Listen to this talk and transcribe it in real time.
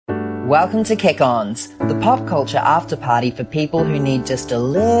Welcome to Kick-Ons, the pop culture after party for people who need just a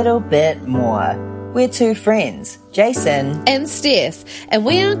little bit more. We're two friends, Jason and Steph, and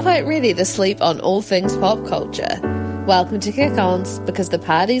we aren't quite ready to sleep on all things pop culture. Welcome to Kick-Ons, because the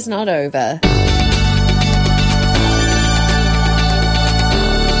party's not over. The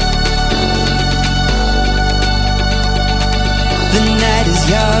night is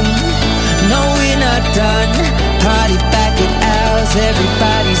young, no we're not done. Party back at ours,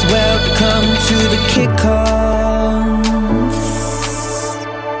 everybody's welcome to the Kick-Ons.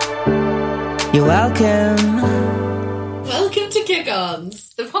 You're welcome. Welcome to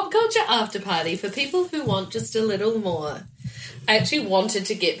Kick-Ons, the pop culture after party for people who want just a little more. I actually wanted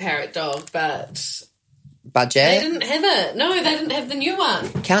to get Parrot Dog, but... Budget? They didn't have it. No, they didn't have the new one.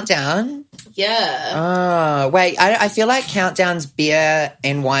 Countdown? Yeah. Oh, wait, I feel like Countdown's beer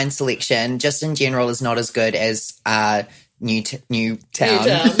and wine selection, just in general, is not as good as Newtown.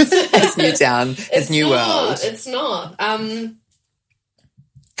 It's Newtown. It's New World. It's not. Can't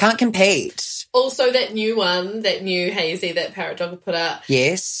compete. Also, that new one, that new hazy that Parrot Dog put out.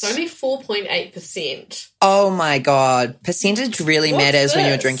 Yes. It's only 4.8%. Oh my God. Percentage really What's matters when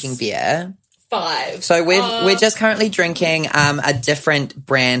you're this? drinking beer. 5. So we're just currently drinking a different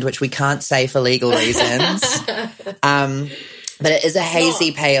brand, which we can't say for legal reasons. But it is a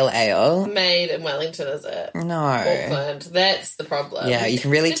hazy pale ale. Made in Wellington, is it? No. Auckland. That's the problem. Yeah, you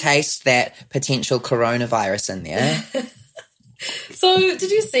can really taste that potential coronavirus in there. So, did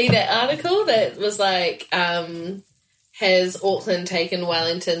you see that article that was like, has Auckland taken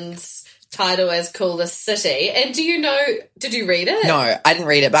Wellington's title as coolest city? And do you know, did you read it? No, I didn't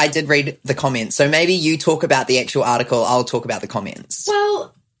read it, but I did read the comments. So maybe you talk about the actual article, I'll talk about the comments.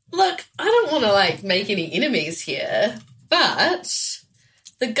 Well, look, I don't want to make any enemies here, but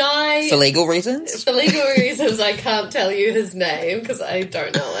the guy... For legal reasons? For legal reasons, I can't tell you his name because I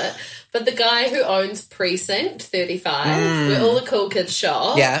don't know it. But the guy who owns Precinct 35, where all the cool kids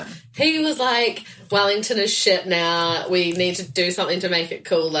shop, he was like, Wellington is shit now. We need to do something to make it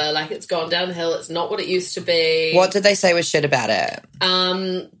cooler. Like, it's gone downhill. It's not what it used to be. What did they say was shit about it?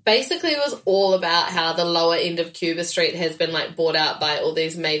 Basically, it was all about how the lower end of Cuba Street has been, bought out by all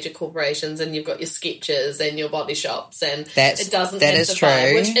these major corporations, and you've got your Skechers and your body shops, and it doesn't have the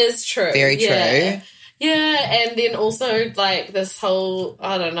vibe, which is true. Very true. Yeah, and then also, this whole,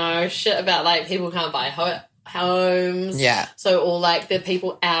 I don't know, shit about, people can't buy homes. Yeah. So all, the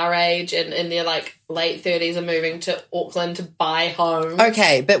people our age and in their, late 30s are moving to Auckland to buy homes.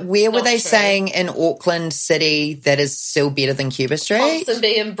 Okay, but where were they true. saying in Auckland City that is still better than Cuba Street?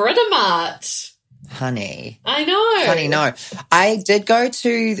 Ponsonby and Britomart. Honey. I know. Honey, no. I did go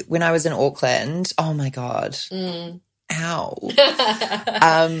to, when I was in Auckland, oh my God. Ow.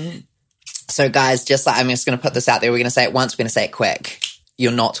 So guys, I'm just going to put this out there. We're going to say it once. We're going to say it quick.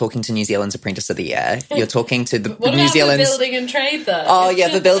 You're not talking to New Zealand's Apprentice of the Year. You're talking to the New Zealand's... the building and trade, though? Oh, yeah,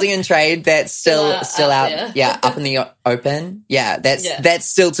 the building and trade, that's still out. There. Yeah, up in the open. Yeah, that's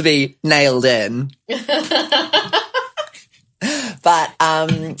still to be nailed in. But,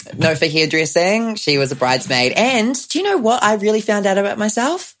 no, for hairdressing, she was a bridesmaid. And do you know what I really found out about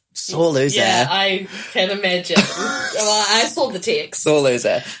myself? Sore loser. Yeah, I can imagine. Well, I saw the text. Sore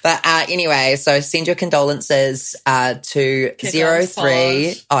loser. But anyway, so send your condolences to Kick-Ons 03.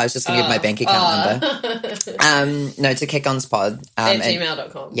 Pod. Oh, I was just going to give my bank account number. No, to Kick-Ons Pod. At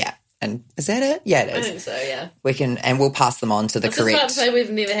gmail.com. Yeah. And is that it? Yeah, it is. I think so, yeah. We can, and we'll pass them on to the correct. I was just about to say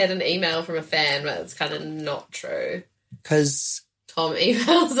we've never had an email from a fan, but it's kind of not true. Because Tom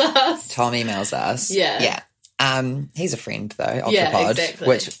emails us. Yeah. Yeah. He's a friend, though, of the pod, exactly.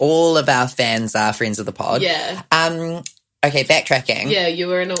 which all of our fans are friends of the pod. Yeah. Okay, backtracking. Yeah, you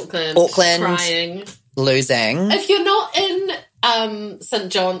were in Auckland. Crying. Losing. If you're not in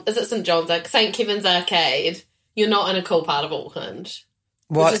St. St. Kevin's Arcade, you're not in a cool part of Auckland.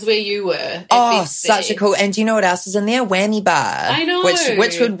 What? Which is where you were. At Oh, BC. such a cool... And do you know what else is in there? Whammy Bar. I know.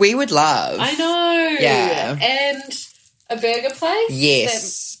 Which we would love. I know. Yeah. And a burger place?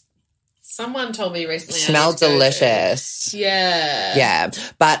 Yes. Someone told me recently. Smelled delicious. Yeah. Yeah.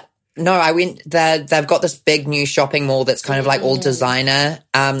 But no, I went there. They've got this big new shopping mall that's kind of all designer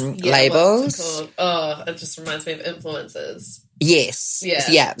labels. What's it called? Oh, it just reminds me of influencers. Yes. Yeah.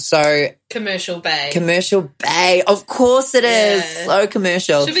 Yeah. So Commercial Bay. Commercial Bay. Of course it is. Yeah. So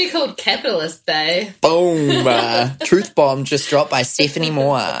commercial. Should be called Capitalist Bay. Boom. Truth bomb just dropped by Stephanie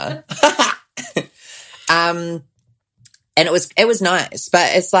Moore. And it was nice,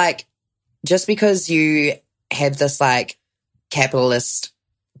 but it's just because you have this capitalist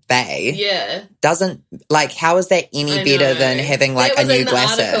bay doesn't how is that any better than having a new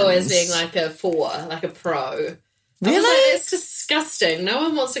glasses? That was in the article as being a pro. Really? I was like, it's disgusting. No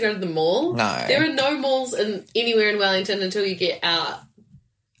one wants to go to the mall. No. There are no malls anywhere in Wellington until you get out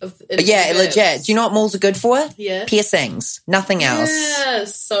of... Yeah, legit. Do you know what malls are good for? Yeah. Piercings. Nothing else. Yeah,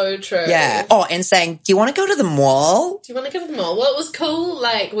 so true. Yeah. Oh, and saying, do you want to go to the mall? Do you want to go to the mall? Well, it was cool,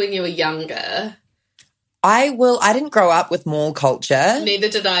 like, when you were younger. I didn't grow up with mall culture. Neither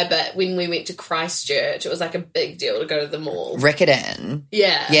did I, but when we went to Christchurch, it was like a big deal to go to the mall. Riccarton.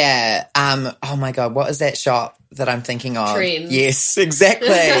 Yeah. Yeah. Oh my God, what is that shop that I'm thinking of? Trends. Yes,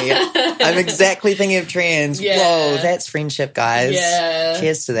 exactly. I'm exactly thinking of Trends. Yeah. Whoa, that's friendship, guys. Yeah.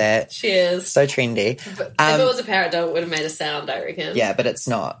 Cheers to that. Cheers. So trendy. But if it was a parrot dog, it would have made a sound, I reckon. Yeah, but it's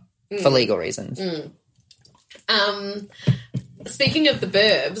not. For legal reasons. Speaking of the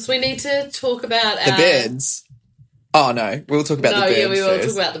Burbs, we need to talk about the birds. Oh no, we'll talk about the birds. Yeah, we will first.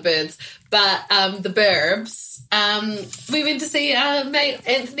 talk about the birds. But the Burbs, we went to see mate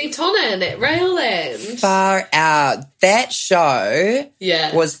Anthony Tonnon at Railland. Far out. That show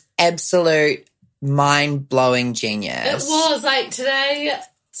was absolute mind-blowing genius. It was, like, today...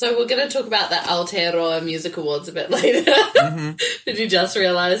 So we're going to talk about the Aotearoa Music Awards a bit later. Did you just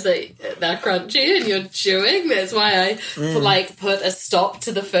realise that they're crunchy and you're chewing? That's why I put a stop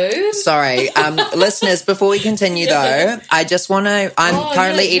to the food. Sorry. Listeners, before we continue though, I just want to... I'm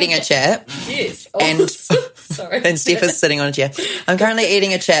currently eating a chip. Yes. And, sorry. And Steph is sitting on a chair. I'm currently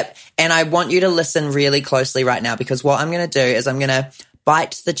eating a chip and I want you to listen really closely right now because what I'm going to do is I'm going to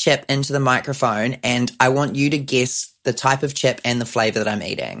bite the chip into the microphone and I want you to guess the type of chip and the flavour that I'm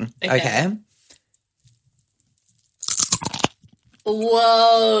eating. Okay?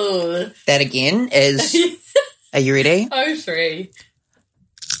 Whoa. That again is... Are you ready? 03.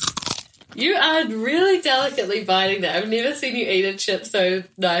 You are really delicately biting that. I've never seen you eat a chip so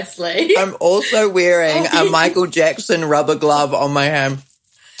nicely. I'm also wearing a Michael Jackson rubber glove on my hand.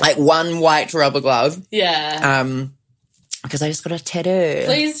 Like one white rubber glove. Yeah. Because I just got a tattoo.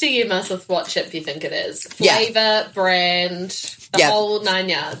 Please DM us with what chip you think it is. Flavour, brand, the whole 9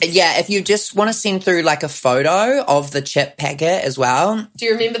 yards. Yeah, if you just want to send through like a photo of the chip packet as well. Do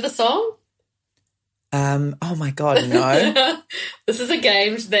you remember the song? Oh my God, no. This is a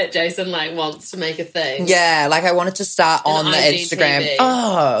game that Jason wants to make a thing. Yeah, I wanted to start on the Instagram. TV.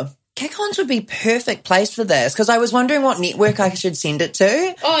 Oh, Kick-Ons would be perfect place for this because I was wondering what network I should send it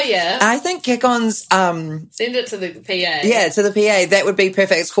to. Oh, yeah. I think Kick-Ons... send it to the PA. Yeah, to the PA. That would be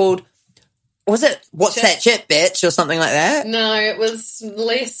perfect. It's called... Was it What's That Chip, Bitch? Or something like that? No, it was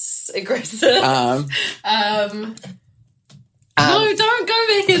less aggressive. No, don't go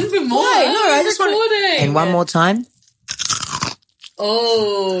back in for more. No, I just want... And one more time.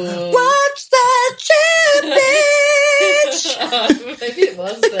 Oh. What's that chip, bitch? Maybe it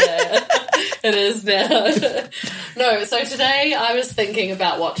was there. It is now. No, so today I was thinking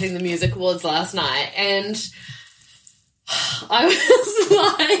about watching the Music Awards last night and I was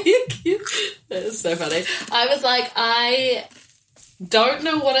like, it's so funny. I was like, I don't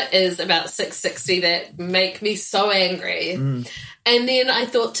know what it is about 660 that make me so angry. And then I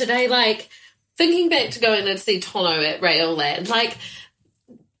thought today, thinking back to going and see Tono at Railland,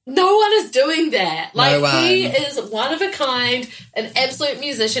 no one is doing that. He is one of a kind, an absolute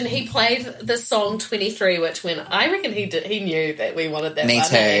musician. He played the song 23, which I reckon he knew that we wanted that. Me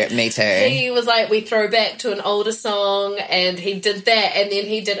too. He was like, we throw back to an older song, and he did that, and then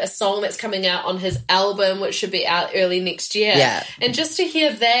he did a song that's coming out on his album, which should be out early next year. Yeah. And just to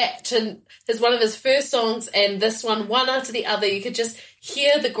hear that, is one of his first songs, and this one after the other, you could just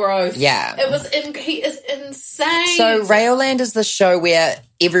hear the growth. Yeah. He is insane. So Railland is the show where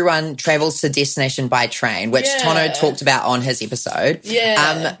everyone travels to destination by train, which Tono talked about on his episode.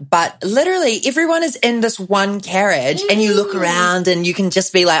 Yeah. But literally everyone is in this one carriage and you look around and you can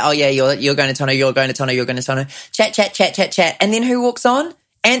just be like, oh yeah, you're going to Tono, you're going to Tono, you're going to Tono. Chat. And then who walks on?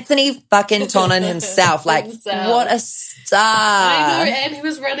 Anthony fucking Tonnon himself. What a star. I know, and he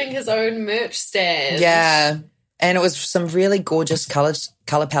was running his own merch stand. Yeah. And it was some really gorgeous colour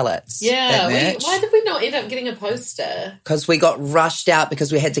palettes. Yeah. Why did we not end up getting a poster? Because we got rushed out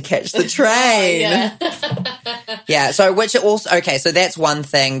because we had to catch the train. Yeah. So so that's one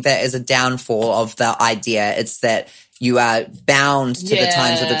thing that is a downfall of the idea. It's that you are bound to the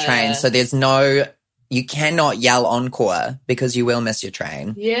times of the train. So you cannot yell encore because you will miss your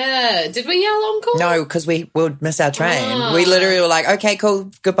train. Yeah. Did we yell encore? No, because we would miss our train. We literally were like, okay,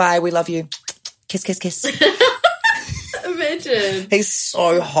 cool, goodbye, we love you. Kiss, kiss, kiss. Imagine. He's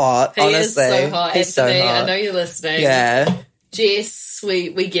so hot, honestly. He is so hot, He's Anthony. so hot. I know you're listening. Yeah. Jess, we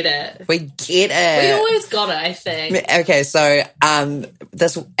get it. We get it. We always got it, I think. Okay, so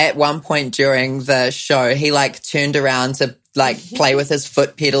this at one point during the show, he turned around like play with his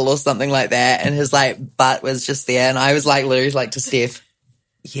foot pedal or something like that, and his like butt was just there, and I was like literally like to Steph,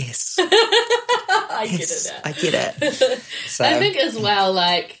 yes. I get it now. I get it. So I think as well,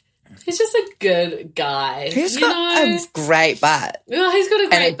 like, he's just a good guy. He's got a great butt. Well, he's got a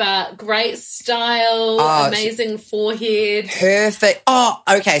great butt, great style, amazing forehead. Perfect. Oh,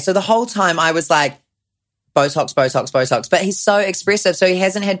 okay. So the whole time I was like, Botox, Botox, Botox. But he's so expressive, so he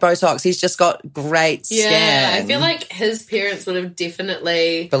hasn't had Botox. He's just got great skin. Yeah, I feel like his parents would have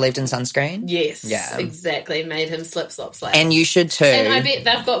definitely... believed in sunscreen? Yes, yeah, exactly. Made him slip, slop, slap. And you should too. And I bet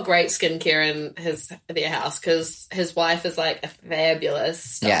they've got great skincare in their house because his wife is like a fabulous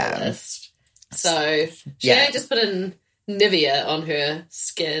stylist. Yeah. So she don't just put in Nivea on her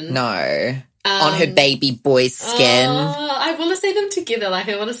skin. No. On her baby boy's skin. I want to see them together. Like,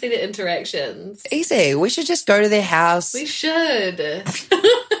 I want to see the interactions. Easy. We should just go to their house. We should.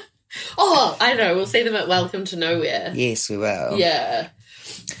 I know. We'll see them at Welcome to Nowhere. Yes, we will. Yeah.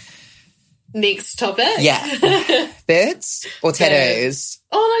 Next topic. Yeah. Birds or tattoos?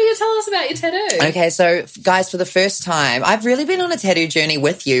 Oh, no, you tell us about your tattoo. Okay, so, guys, for the first time, I've really been on a tattoo journey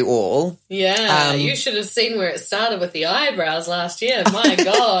with you all. Yeah, you should have seen where it started with the eyebrows last year. My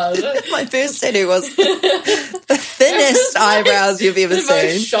God. My first tattoo was the thinnest eyebrows you've ever seen.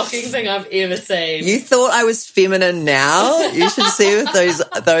 The most shocking thing I've ever seen. You thought I was feminine now? You should see with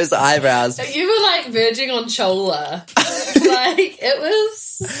those eyebrows. You were, like, verging on chola. Like, it was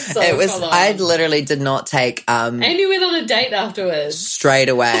so full on. I literally did not take... and you went on a date afterwards. Straight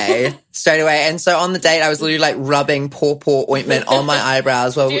away. And so on the date, I was literally like rubbing paw ointment on my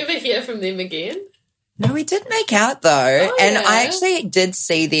eyebrows. Well, do you ever hear from them again? No, we did make out though. Oh, and yeah. I actually did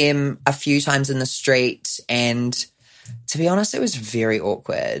see them a few times in the street, and to be honest, it was very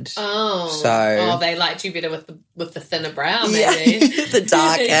awkward. Oh, they liked you better with the thinner brow, maybe. Yeah. The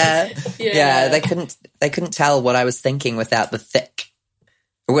dark hair. Yeah, they couldn't tell what I was thinking without the thin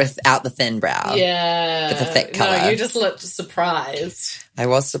brow. Yeah. With the thick colour. No, you just looked surprised. I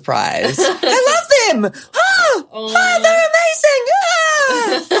was surprised. I love them! They're amazing!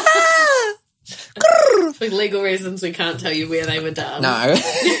 For legal reasons, we can't tell you where they were done. No.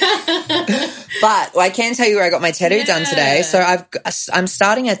 But I can tell you where I got my tattoo done today. So I'm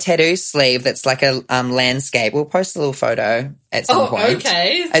starting a tattoo sleeve that's like a landscape. We'll post a little photo at some point. Oh,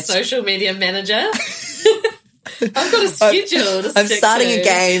 okay. Social media manager. I've got a schedule. I'm starting a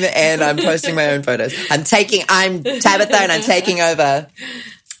game and I'm posting my own photos. I'm Tabitha and I'm taking over.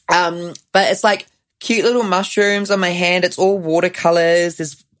 But it's like cute little mushrooms on my hand. It's all watercolors.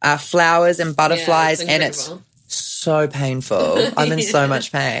 There's flowers and butterflies, and it's so painful. I'm in so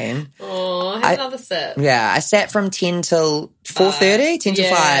much pain. Oh, have another sip. Yeah, I sat from 10 till 4:30, 10 to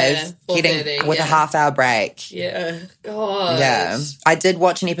 5, getting with a half-hour break. Yeah, God. Yeah, I did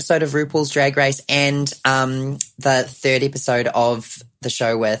watch an episode of RuPaul's Drag Race and the third episode of the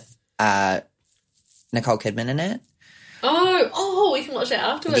show with Nicole Kidman in it. Oh, we can watch it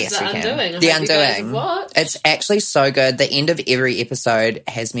afterwards. Yes, The Undoing. The Undoing. It's actually so good. The end of every episode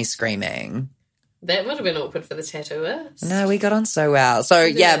has me screaming. That would have been awkward for the tattooist. No, we got on so well. So,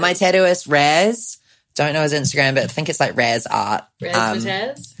 yeah, my tattooist, Raz, don't know his Instagram, but I think it's like Raz Art. Raz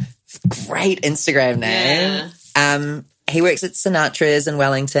Mataz? Great Instagram name. Yeah. He works at Sinatra's in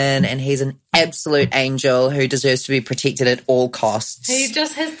Wellington, and he's an absolute angel who deserves to be protected at all costs. He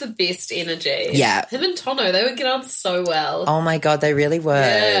just has the best energy. Yeah. Him and Tono, they would get on so well. Oh, my God, they really would.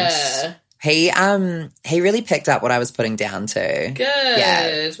 Yeah. He really picked up what I was putting down to. Good.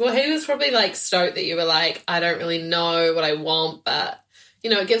 Yeah. Well, he was probably like stoked that you were like, I don't really know what I want, but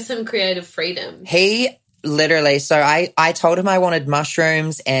it gives him creative freedom. He literally, so I told him I wanted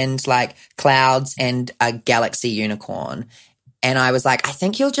mushrooms and like clouds and a galaxy unicorn. And I was like, I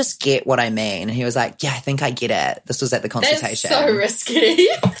think you'll just get what I mean. And he was like, yeah, I think I get it. This was at the consultation. That's so risky.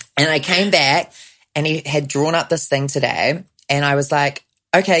 And I came back and he had drawn up this thing today. And I was like,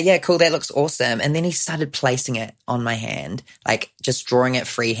 okay, yeah, cool, that looks awesome. And then he started placing it on my hand, like just drawing it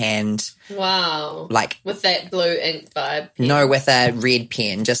freehand. Wow. Like with that blue ink vibe. Pen. No, with a red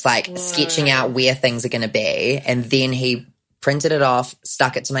pen, just like sketching out where things are going to be. And then he printed it off,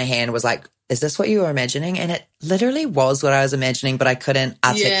 stuck it to my hand, was like, is this what you were imagining? And it literally was what I was imagining, but I couldn't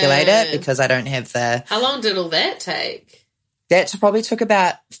articulate it because I don't have the... How long did all that take? That probably took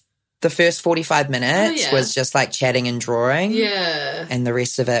about... The first 45 minutes was just like chatting and drawing. Yeah. And the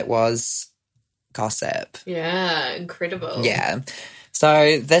rest of it was gossip. Yeah, incredible. Yeah.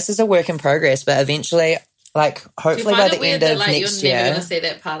 So this is a work in progress, but eventually, like, hopefully by the end of next year. You're never going to see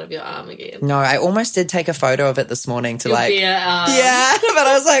that part of your arm again. No, I almost did take a photo of it this morning to your bare arm. Yeah, but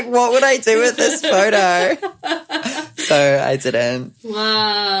I was like, what would I do with this photo? So I didn't.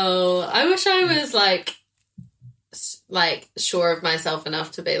 Wow. I wish I was like like sure of myself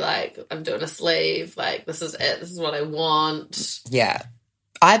enough to be like, I'm doing a sleeve, like this is it, this is what I want. Yeah.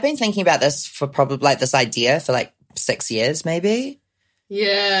 I've been thinking about this for probably like this idea for like 6 years maybe.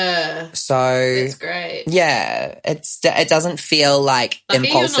 Yeah. So that's great. Yeah. It doesn't feel like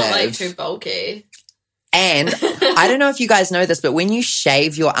impulsive. You're not like too bulky. And I don't know if you guys know this, but when you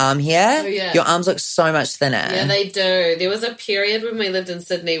shave your arm hair, your arms look so much thinner. Yeah, they do. There was a period when we lived in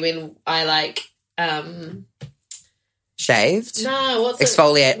Sydney when I like shaved? No, what's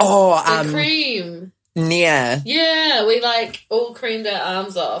exfoliate? It? Oh, cream. Yeah, we like all creamed our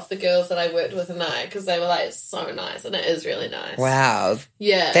arms off, the girls that I worked with and I, because they were like so nice, and it is really nice. Wow.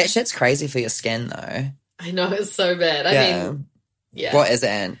 Yeah. That shit's crazy for your skin though. I know, it's so bad. I mean, yeah. What is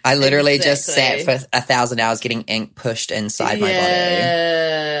it? I literally just sat for 1,000 hours getting ink pushed inside my body.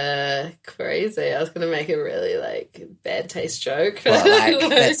 Yeah, crazy. I was going to make a really like bad taste joke. Well, like,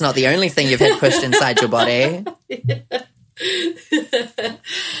 that's not the only thing you've had pushed inside your body.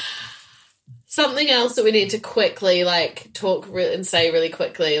 Something else that we need to quickly like talk and say really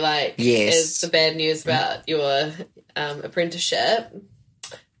quickly, like, is the bad news about your apprenticeship.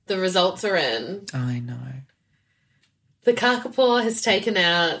 The results are in. Oh, I know. The Kakapo has taken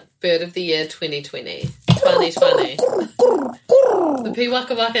out Bird of the Year 2020. 2020. The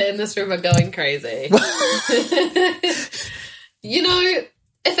Piwaka Waka in this room are going crazy. You know,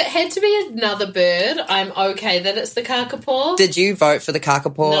 if it had to be another bird, I'm okay that it's the Kakapo. Did you vote for the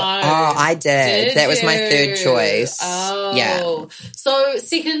Kakapo? No. Oh, I did. That was my third choice. Oh. Yeah. So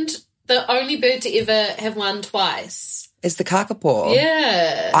second, the only bird to ever have won twice is the Kakapo.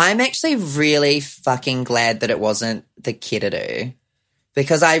 Yeah. I'm actually really fucking glad that it wasn't the Kiriru,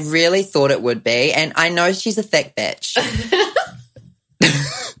 because I really thought it would be. And I know she's a thick bitch.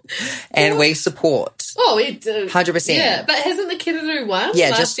 And we support. Oh, we do. 100%. Yeah, but hasn't the Kiriru won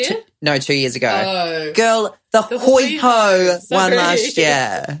last year? No, 2 years ago. Oh. Girl, the Hoi Ho won last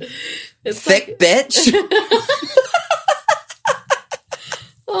year. Thick bitch.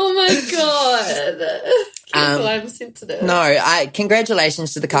 Oh my God. I'm sensitive. No,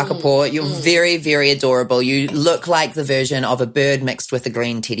 congratulations to the Kakapo. You're very, very adorable. You look like the version of a bird mixed with a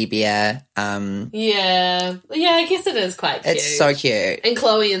green teddy bear. Yeah, I guess it is quite cute. It's so cute. And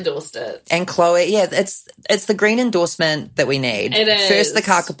Chloe endorsed it. And Chloe, yeah, it's the green endorsement that we need. It is. First the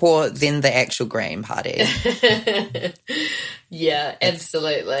Kakapo, then the actual green party. Yeah,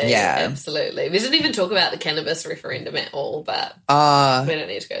 absolutely. Yeah. Absolutely. We didn't even talk about the cannabis referendum at all, but we don't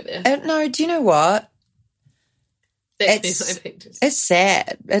need to go there. No, do you know what? It's sad. It is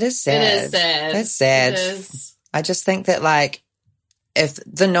sad. It is sad. It's sad. It is. I just think that, like, if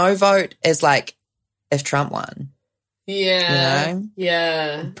the no vote is like if Trump won. Yeah. You know?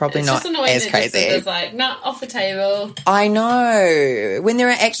 Yeah. Probably it's not just annoying as crazy. It's like, nah, off the table. I know. When there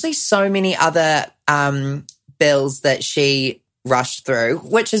are actually so many other bills that she rushed through,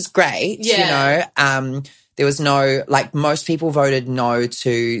 which is great, you know. There was no, like, most people voted no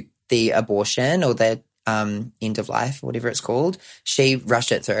to the abortion or the end of life, whatever it's called. She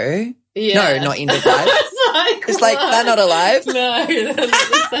rushed it through. Yeah. No, not end of life. It's like, they're not alive. No, they're not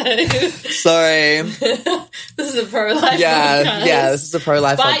the same. Sorry. This is a pro-life podcast. Yeah, this is a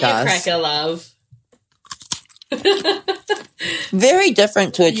pro-life Bite podcast. your cracker, love. Very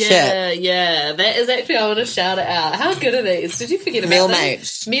different to a chip. Yeah. That is actually, I want to shout it out. How good are these? Did you forget about Meal them?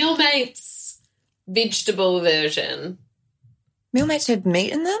 Mates. Meal Mates vegetable version. Meal Mates had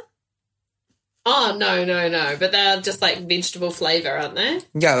meat in them? Oh, no. But they're just like vegetable flavour, aren't they?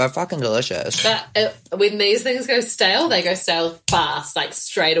 Yeah, they're fucking delicious. But when these things go stale, they go stale fast, like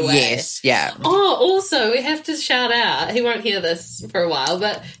straight away. Yes, yeah. Oh, also, we have to shout out, he won't hear this for a while,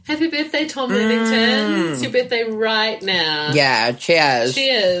 but happy birthday, Tom Livington. It's your birthday right now. Yeah, cheers.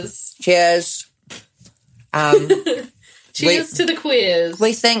 Cheers. Cheers. Cheers to the queers.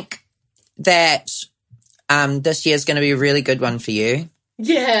 We think that this year's going to be a really good one for you.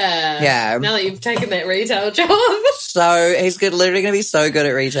 Yeah. Now that you've taken that retail job. So he's literally going to be so good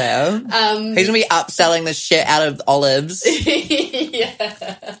at retail. He's going to be upselling the shit out of olives.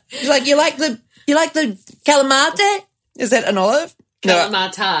 Yeah. He's like, you like the calamata? Is that an olive?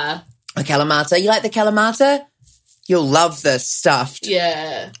 Kalamata. No. A calamata. You like the calamata? You'll love this stuffed.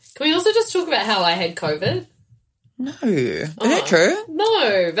 Yeah. Can we also just talk about how I had COVID? No. Is that true?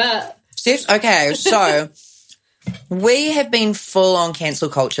 No, but... Okay, so... We have been full on cancel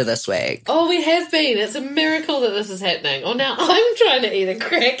culture this week. Oh, we have been. It's a miracle that this is happening. Oh, now I'm trying to eat a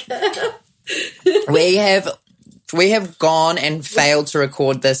cracker. We have gone and failed to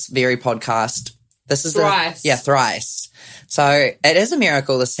record this very podcast. This is thrice. Thrice. So it is a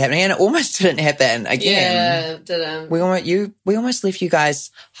miracle this is happening, and it almost didn't happen again. Yeah, it didn't. We almost left you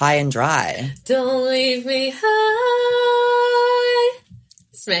guys high and dry. Don't leave me high.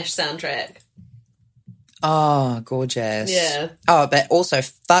 Smash soundtrack. Oh, gorgeous. Yeah. Oh, but also,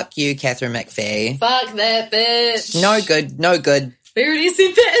 fuck you, Catherine McPhee. Fuck that bitch. No good. We already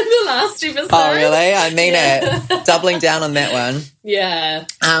said that in the last episode. Oh, really? I mean it. Doubling down on that one. Yeah.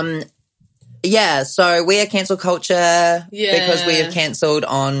 Yeah, so we are cancel culture because we have cancelled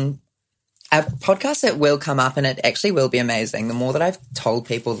on a podcast that will come up, and it actually will be amazing. The more that I've told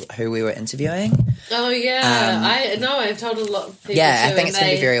people who we were interviewing. Oh, yeah. I've told a lot of people Yeah, too, I think it's going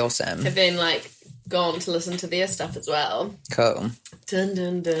to be very awesome. Have been, gone to listen to their stuff as well. Cool. Dun,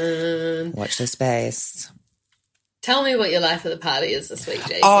 dun, dun. Watch the space. Tell me what your life of the party is this week,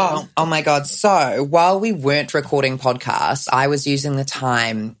 Jason. Oh my God. So while we weren't recording podcasts, I was using the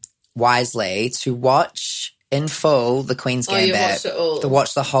time wisely to watch in full The Queen's Gambit. You watched it all? To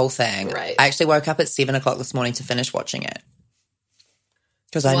watch the whole thing. Right. I actually woke up at 7 o'clock this morning to finish watching it.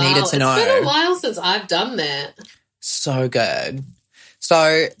 Because I needed to know. It's been a while since I've done that. So good.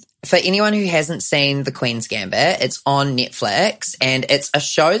 So for anyone who hasn't seen The Queen's Gambit, it's on Netflix, and it's a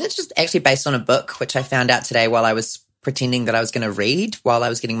show that's just actually based on a book, which I found out today while I was pretending that I was going to read while I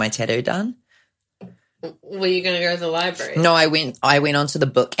was getting my tattoo done. Were you going to go to the library? No, I went onto the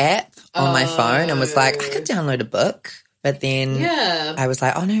book app on my phone and was like, I could download a book. But then I was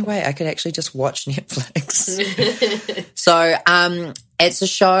like, oh, no, wait, I could actually just watch Netflix. So it's a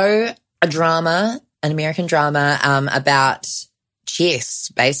show, a drama, an American drama about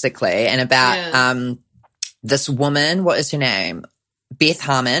chess, basically, and about this woman, what is her name? Beth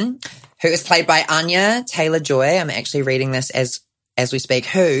Harmon, who is played by Anya Taylor-Joy. I'm actually reading this as we speak,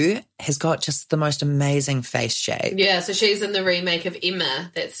 who has got just the most amazing face shape. Yeah, so she's in the remake of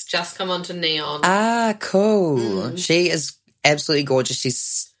Emma that's just come onto Neon. Ah, cool. She is absolutely gorgeous.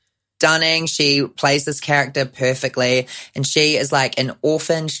 She's stunning. She plays this character perfectly, and she is like an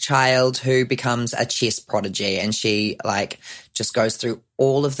orphaned child who becomes a chess prodigy, and she just goes through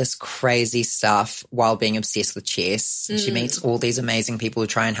all of this crazy stuff while being obsessed with chess. She meets all these amazing people who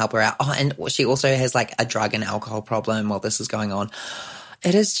try and help her out. Oh, and she also has a drug and alcohol problem while this is going on.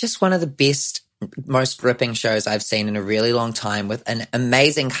 It is just one of the best, most gripping shows I've seen in a really long time, with an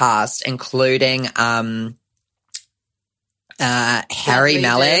amazing cast, including Harry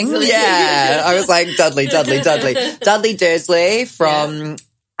Melling. Dursley. Yeah. I was like, Dudley Dursley from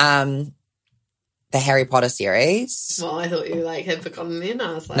the Harry Potter series. Well, I thought you had forgotten then.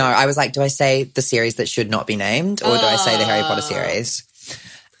 I was like, no, I was like, do I say the series that should not be named, or do I say the Harry Potter series?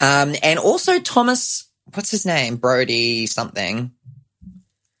 And also Thomas, what's his name? Brody something.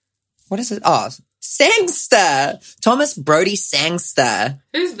 What is it? Oh, Sangster. Thomas Brody Sangster.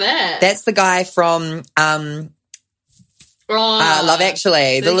 Who's that? That's the guy from Love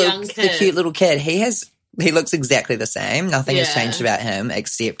Actually. The cute little kid. He looks exactly the same. Nothing has changed about him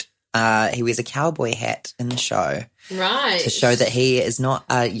except he wears a cowboy hat in the show. Right. To show that he is not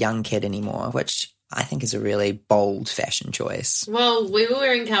a young kid anymore, which I think is a really bold fashion choice. Well, we were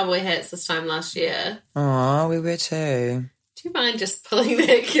wearing cowboy hats this time last year. Oh, we were too. Do you mind just pulling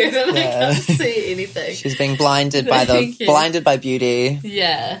that curtain? I can't see anything. She's being blinded by beauty.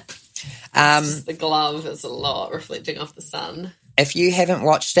 Yeah. Just the glove is a lot reflecting off the sun. If you haven't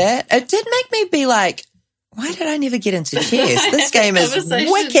watched it did make me be like, why did I never get into chess? This game is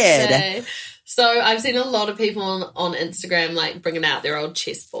wicked. Today. So I've seen a lot of people on Instagram bringing out their old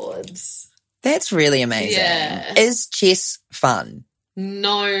chess boards. That's really amazing. Yeah. Is chess fun?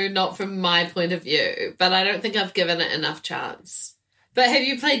 No, not from my point of view, but I don't think I've given it enough chance. But have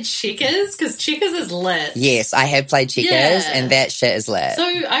you played checkers? Because checkers is lit. Yes, I have played checkers, and that shit is lit. So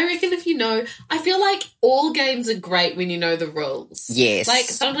I reckon I feel like all games are great when you know the rules. Yes.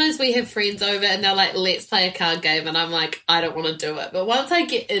 Sometimes we have friends over and they're like, let's play a card game, and I'm like, I don't want to do it. But once I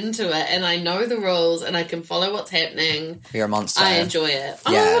get into it and I know the rules and I can follow what's happening, you're a monster. I enjoy it.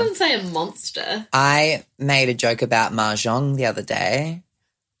 Yeah. I wouldn't say a monster. I made a joke about Mahjong the other day.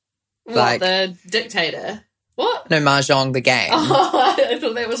 What, the dictator? What? No, Mahjong, the game. Oh, I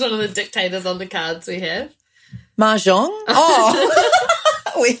thought that was one of the dictators on the cards we have. Mahjong?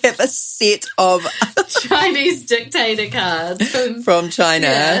 Oh, we have a set of Chinese dictator cards from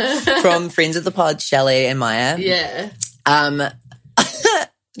China, from friends of the pod, Shelley and Maya. Yeah.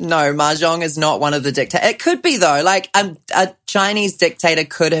 No, Mahjong is not one of the dictators. It could be, though. A Chinese dictator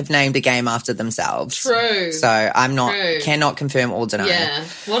could have named a game after themselves. True. So cannot confirm or deny. Yeah.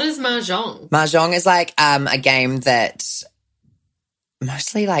 What is Mahjong? Mahjong is a game that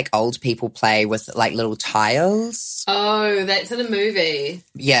mostly old people play with little tiles. Oh, that's in a movie.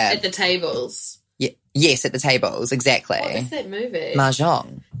 Yeah. At the tables. Yeah. Yes, at the tables, exactly. What is that movie?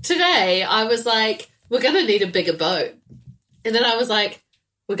 Mahjong. Today, I was like, we're going to need a bigger boat. And then I was like,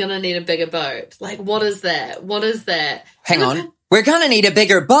 we're going to need a bigger boat. Like, what is that? What is that? Hang on. We're going to need a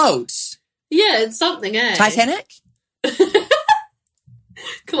bigger boat. Yeah, it's something, eh? Titanic?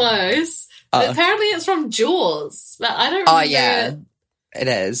 Close. Apparently it's from Jaws. Like, I don't remember. Oh, yeah. It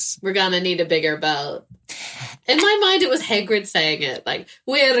is. We're going to need a bigger boat. In my mind, it was Hagrid saying it. Like,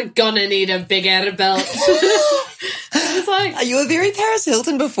 we're going to need a bigger boat. It's like... You were very Paris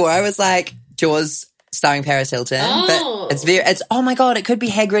Hilton before. I was like, Jaws starring Paris Hilton. Oh. But it's oh my God, it could be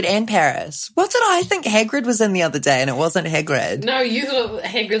Hagrid and Paris. What did I think Hagrid was in the other day and it wasn't Hagrid? No, you thought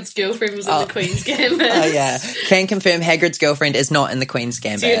Hagrid's girlfriend was in the Queen's Gambit. Oh, yeah. Can confirm Hagrid's girlfriend is not in the Queen's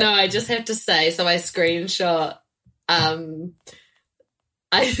Gambit. Do you know, I just have to say, so I screenshot, I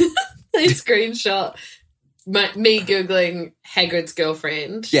screenshot me Googling Hagrid's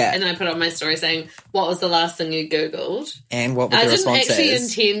girlfriend. Yeah. And then I put on my story saying, what was the last thing you Googled? And what were the responses? I didn't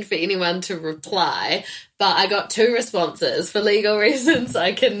actually intend for anyone to reply, but I got 2 responses. For legal reasons,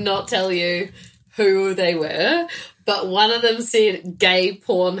 I cannot tell you who they were, but one of them said gay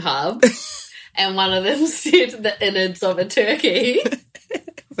Pornhub, and one of them said the innards of a turkey.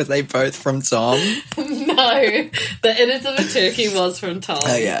 Were they both from Tom? No, the innards of a turkey was from Tom.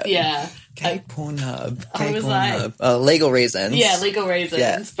 Oh, yeah. Yeah. Gay Pornhub. I was like... legal reasons. Yeah, legal reasons.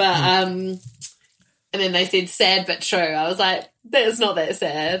 Yeah. But, and then they said sad but true. I was like, that's not that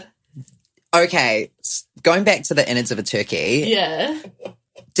sad. Okay, going back to the innards of a turkey. Yeah.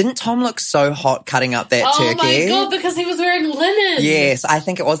 Didn't Tom look so hot cutting up that turkey? Oh my God, because he was wearing linen. Yes, I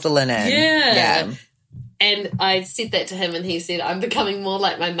think it was the linen. Yeah. And I said that to him and he said, I'm becoming more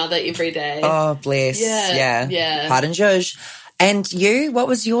like my mother every day. Oh, bless. Yeah. Pardon, Zhuzh. And you? What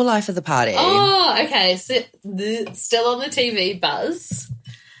was your life of the party? Oh, okay. So, still on the TV buzz.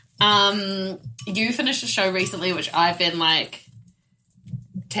 You finished a show recently, which I've been like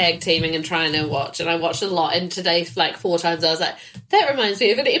tag teaming and trying to watch, and I watched a lot. And today, like 4 times, I was like, that reminds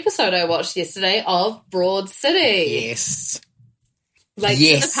me of an episode I watched yesterday of Broad City. Yes. Like to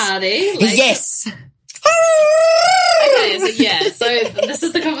the party. Like, yes. Okay, so this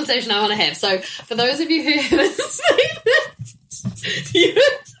is the conversation I want to have. So for those of you who haven't seen it,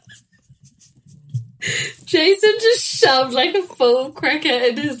 Jason just shoved like a full cracker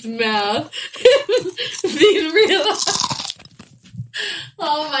in his mouth and then realised,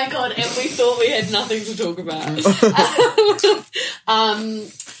 oh my God, and we thought we had nothing to talk about.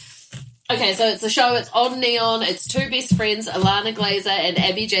 Okay, so it's a show, it's on Neon, it's 2 best friends, Alana Glazer and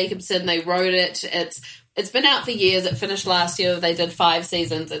Abby Jacobson. They wrote it, it's been out for years, it finished last year, they did 5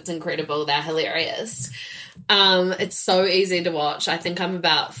 seasons, it's incredible, they're hilarious. It's so easy to watch. I think I'm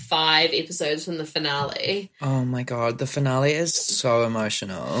about 5 episodes from the finale. Oh my God, the finale is so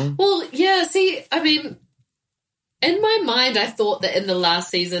emotional. Well, yeah, see, I mean, in my mind, I thought that in the last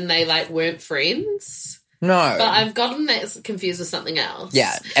season they, like, weren't friends. No. But I've gotten that confused with something else.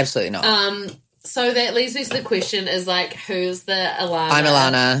 Yeah, absolutely not. So that leads me to the question is, like, who's the Alana? I'm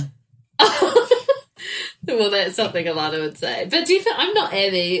Alana. Well, that's something Alana would say. But do you think I'm not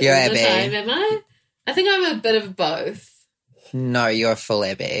Abby You're all Abby. the time, am I? I think I'm a bit of both. No, you're full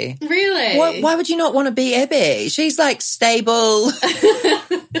Abby. Really? Why would you not want to be Abby? She's, like, stable,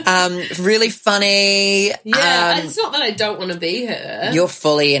 really funny. Yeah, it's not that I don't want to be her. You're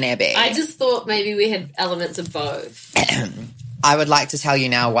fully an Abby. I just thought maybe we had elements of both. I would like to tell you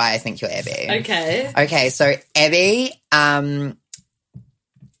now why I think you're Abby. Okay, so Abby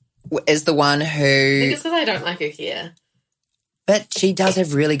is the one who... I think it's because I don't like her hair. But she does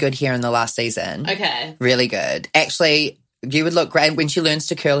have really good hair in the last season. Okay. Really good. Actually... You would look great when she learns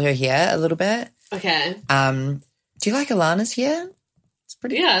to curl her hair a little bit. Okay. Do you like Alana's hair? It's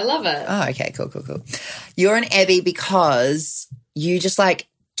pretty. Yeah, I love it. Oh, okay, cool. You're an Abby because you just like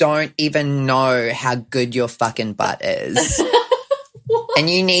don't even know how good your fucking butt is, and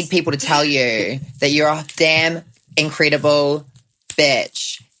you need people to tell you that you're a damn incredible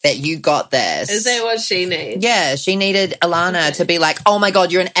bitch. That you got this. Is that what she needs? Yeah, she needed Alana to be like, oh my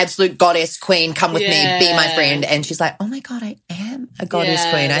God, you're an absolute goddess queen. Come with me, be my friend. And she's like, oh my God, I am a goddess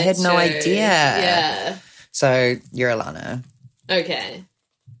queen. I had no idea. Yeah. So you're Alana. Okay.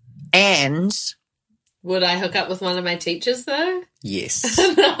 And... Would I hook up with one of my teachers though? Yes.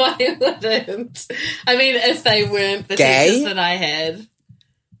 No, I wouldn't. I mean, if they weren't the teachers that I had.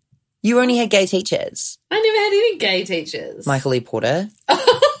 You only had gay teachers. I never had any gay teachers. Michael E. Porter.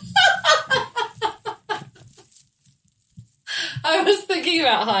 I was thinking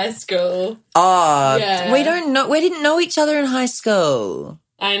about high school. Oh, yeah. We didn't know each other in high school.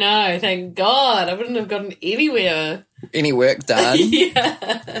 I know, thank God. I wouldn't have gotten any work done.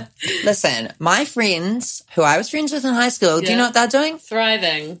 Yeah. Listen, my friends, who I was friends with in high school, do you know what they're doing?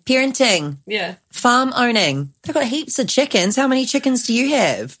 Thriving. Parenting. Yeah. Farm owning. They've got heaps of chickens. How many chickens do you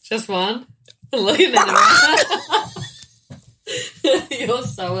have? Just one. Look at that. You're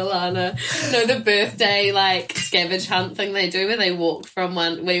so Alana. No, the birthday, like, scavenge hunt thing they do where they walk from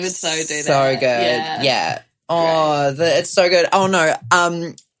one. We would so do that. So good. Yeah. Oh, it's so good. Oh, no.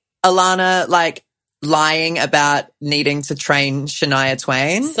 Alana, like, lying about needing to train Shania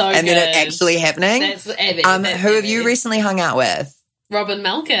Twain. So and good. then it actually happening. That's Abby. Who have you recently hung out with? Robin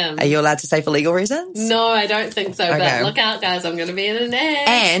Malcolm. Are you allowed to say for legal reasons? No, I don't think so. Okay. But look out, guys. I'm going to be in an ad.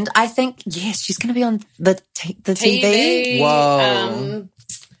 And I think, yes, she's going to be on the TV. Whoa.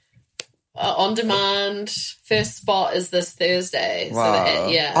 On demand. First spot is this Thursday. Wow. So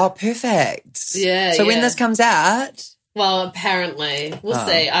yeah. Oh, perfect. Yeah. So when this comes out? Well, apparently. We'll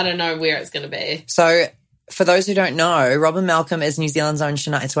see. I don't know where it's going to be. So for those who don't know, Robin Malcolm is New Zealand's own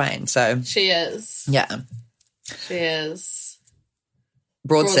Shania Twain. So she is. Yeah. She is.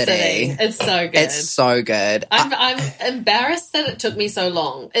 Broad City. It's so good. It's so good. I'm embarrassed that it took me so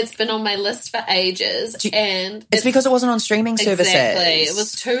long. It's been on my list for ages. And it's because it wasn't on streaming services. Exactly. It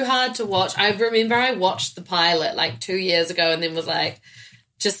was too hard to watch. I remember I watched the pilot like 2 years ago and then was like,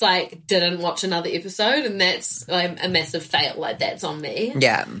 just like didn't watch another episode. And that's like a massive fail. Like that's on me.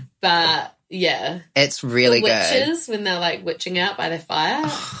 Yeah. But yeah. It's really good. Witches, when they're like witching out by the fire.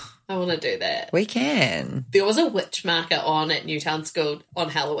 I want to do that. We can. There was a witch market on at Newtown School on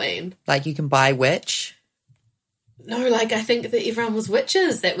Halloween. Like you can buy witch? No, like I think that everyone was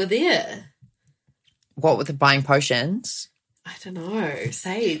witches that were there. What, with the buying potions? I don't know.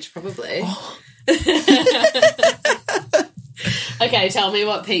 Sage, probably. Oh. Okay, tell me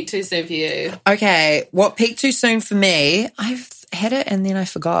what peaked too soon for you. Okay, what peaked too soon for me? I've had it and then I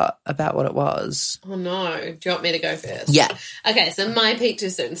forgot about what it was. Oh no. Do you want me to go first? Yeah. Okay, so my peak too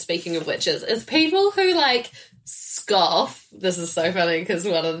soon, speaking of witches, is people who like scoff. This is so funny because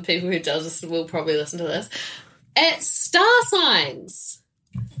one of the people who does this will probably listen to this. At star signs.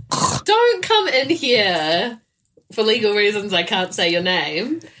 Don't come in here for legal reasons I can't say your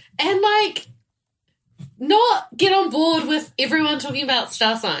name and like not get on board with everyone talking about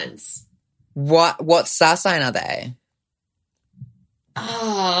star signs. What star sign are they?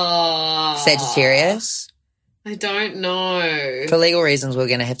 Sagittarius? I don't know. For legal reasons, we're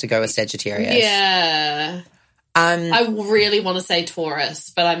going to have to go with Sagittarius. Yeah. I really want to say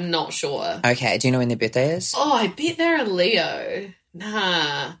Taurus, but I'm not sure. Okay. Do you know when their birthday is? Oh, I bet they're a Leo.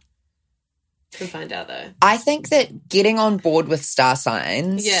 Nah. We'll find out, though. I think that getting on board with star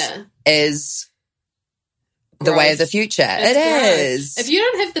signs is the way of the future. It is. If you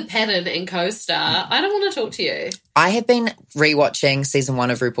don't have the pattern in Co-Star, I don't want to talk to you. I have been rewatching season 1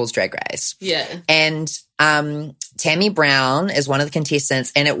 of RuPaul's Drag Race. Yeah. And Tammy Brown is one of the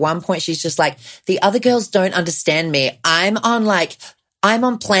contestants. And at one point she's just like, the other girls don't understand me. I'm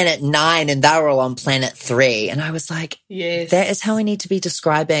on planet 9 and they're all on planet 3. And I was like, yes, that is how we need to be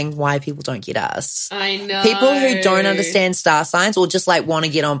describing why people don't get us. I know. People who don't understand star signs or just like want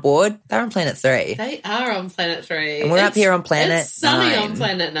to get on board, they're on planet 3. They are on planet 3. And we're up here on planet 9. It's sunny on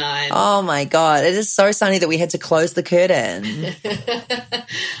planet 9. Oh my God. It is so sunny that we had to close the curtain.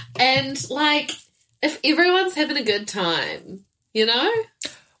 And like, if everyone's having a good time, you know?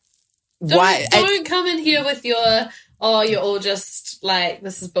 Don't come in here with your... Oh, you're all just like,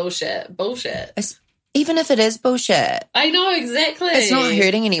 this is bullshit. Bullshit. Even if it is bullshit. I know, exactly. It's not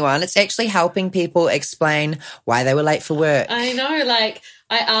hurting anyone. It's actually helping people explain why they were late for work. I know. Like,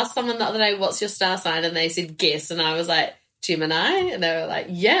 I asked someone the other day, what's your star sign? And they said, guess. And I was like, Gemini? And they were like,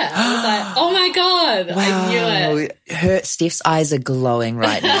 yeah. I was like, oh my God. Wow. I knew it. Steph's eyes are glowing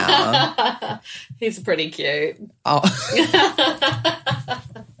right now. He's pretty cute. Oh.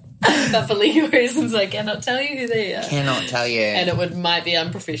 But for legal reasons, I cannot tell you who they are. Cannot tell you. And it might be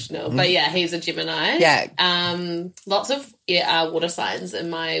unprofessional. But yeah, he's a Gemini. Yeah. Lots of water signs in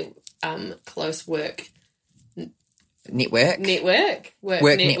my close work. Network? Work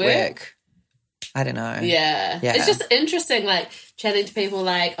network. I don't know. Yeah. It's just interesting, like, chatting to people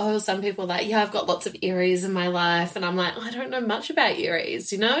like, oh, some people like, yeah, I've got lots of Aries in my life. And I'm like, I don't know much about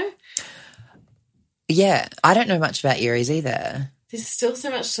Aries, you know? Yeah. I don't know much about Aries either. There's still so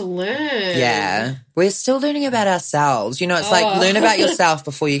much to learn. Yeah. We're still learning about ourselves. You know, it's like learn about yourself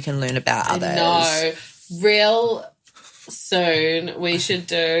before you can learn about others. No. Real soon we should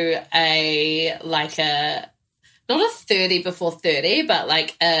do not a 30 before 30, but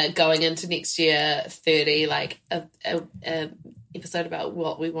like going into next year 30, like a episode about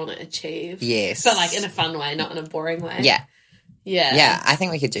what we want to achieve. Yes. But like in a fun way, not in a boring way. Yeah. Yeah. Yeah, I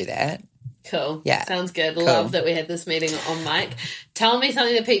think we could do that. Cool. Yeah. Sounds good. Cool. Love that we had this meeting on mic. Tell me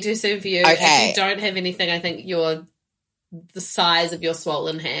something that peaked too soon for you. Okay. If you don't have anything, I think the size of your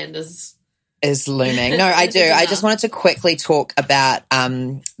swollen hand is looming. No, I do. I just wanted to quickly talk about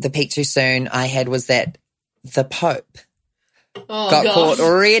the peak too soon I had was that the Pope got caught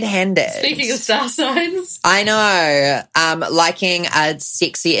red-handed. Speaking of star signs. I know. Liking a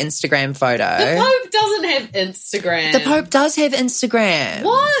sexy Instagram photo. The Pope doesn't have Instagram. The Pope does have Instagram.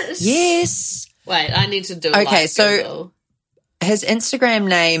 What? Yes. Wait, I need to do a Okay, so Google. His Instagram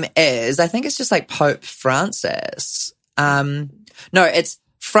name is, I think it's just like Pope Francis. No, it's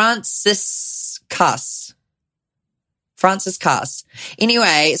Francis Cuss.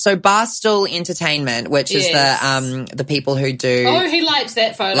 Anyway, so Barstool Entertainment, which is the people who do. Oh, he liked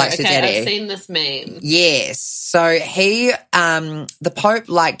that photo. Likes his okay, daddy. I've seen this meme. Yes. So he, the Pope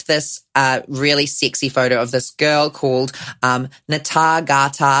liked this really sexy photo of this girl called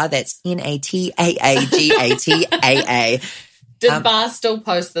Nataagata. That's Nataagataa. Did Barstool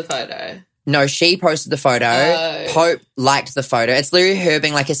post the photo? No, she posted the photo. Oh. Pope liked the photo. It's literally her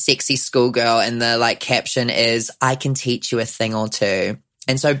being like a sexy schoolgirl, and the like caption is, "I can teach you a thing or two."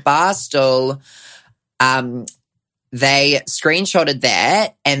 And so Barstool, they screenshotted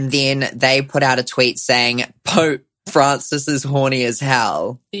that, and then they put out a tweet saying, "Pope Francis is horny as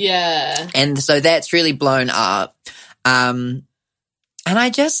hell." Yeah, and so that's really blown up. And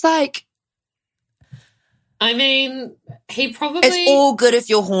I just like. I mean, he probably. It's all good if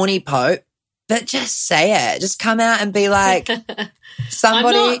you're horny, Pope. But just say it. Just come out and be like,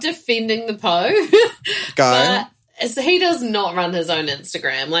 somebody. I'm not defending the Pope. Go. But he does not run his own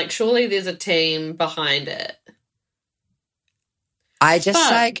Instagram. Like, surely there's a team behind it. I just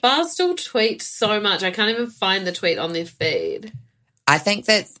but Barstool tweets so much. I can't even find the tweet on their feed. I think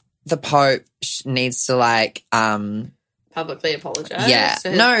that the Pope needs to like. Publicly apologize. Yeah.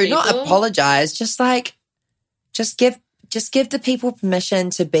 No, people. Not apologize. Just like, just give the people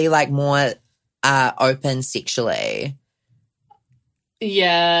permission to be like more open sexually.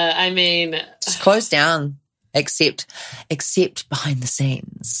 Yeah, I mean, just close down. Except behind the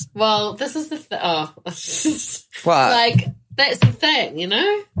scenes. Well, this is the what? Like, that's the thing, you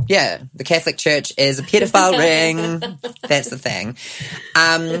know? Yeah, the Catholic Church is a pedophile ring. That's the thing.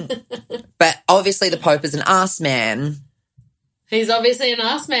 But obviously the Pope is an arse man. He's obviously an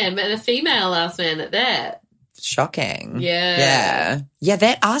arse man, but a female arse man at that. Shocking. Yeah. Yeah,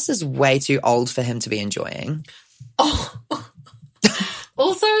 that ass is way too old for him to be enjoying. Oh.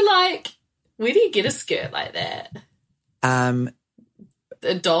 Also, like, where do you get a skirt like that? A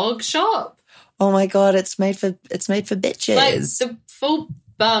dog shop? Oh my god, it's made for bitches. Like, the full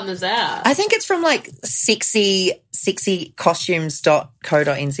bum is out. I think it's from like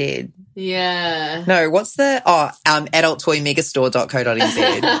sexycostumes.co.nz. Yeah. No, what's the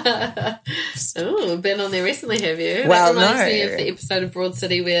adulttoymegastore.co.nz. Oh, been on there recently, have you? Well, that reminds me no. of the episode of Broad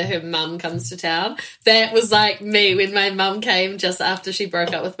City where her mum comes to town. That was like me when my mum came just after she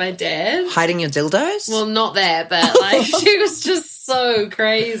broke up with my dad. Hiding your dildos? Well, not that, but like she was just so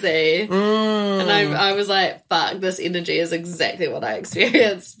crazy. And I was like, fuck, this energy is exactly what I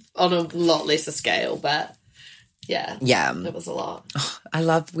experienced on a lot lesser scale, but yeah. It was a lot. I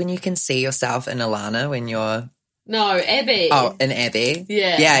love when you can see yourself in Alana when you're... No, Abby. Oh, in Abby.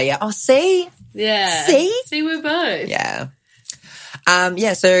 Yeah. Yeah. Oh, see? Yeah. See, we're both. Yeah.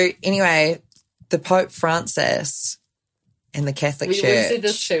 So anyway, the Pope Francis and the Catholic Church. We've said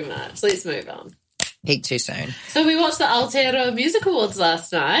this too much. Let's move on. Peaked too soon. So we watched the Aotearoa Music Awards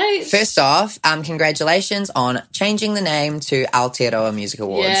last night. First off, congratulations on changing the name to Aotearoa Music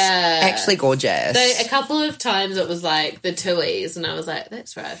Awards. Yeah. Actually gorgeous. So a couple of times it was like the Tuies, and I was like,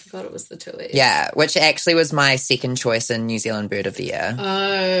 that's right, I forgot it was the Tuies. Yeah, which actually was my second choice in New Zealand Bird of the Year.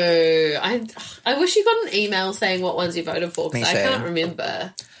 Oh, I wish you got an email saying what ones you voted for, because I can't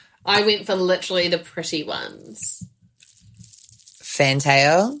remember. I went for literally the pretty ones.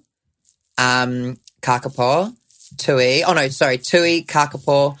 Fantail, Kakapo, Tui. Oh, no, sorry. Tui,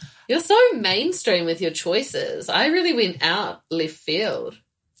 Kakapo. You're so mainstream with your choices. I really went out left field.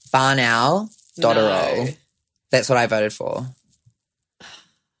 Barnow, Dotterel. No. That's what I voted for.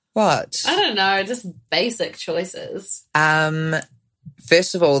 What? I don't know, just basic choices.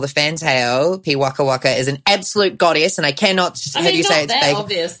 First of all, the Fantail, P Waka Waka, is an absolute goddess, and I cannot have you say it's fake.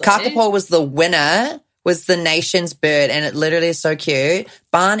 Obviously. Kakapo was the winner, was the nation's bird, and it literally is so cute.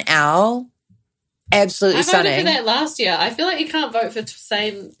 Barn Owl, absolutely stunning. I voted for that last year. I feel like you can't vote for the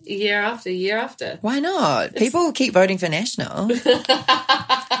same year after. Why not? People keep voting for national.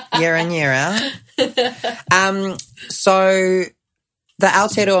 Year in, year out. So the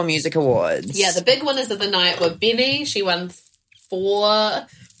Aotearoa Music Awards. Yeah, the big winners of the night were Benny. She won 4.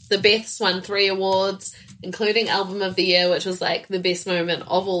 The Beths won 3 awards, including Album of the Year, which was like the best moment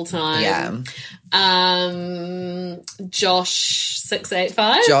of all time. Yeah. Josh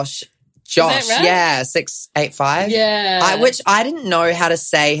 685. Josh, right? Yeah, 685. Yeah. Which I didn't know how to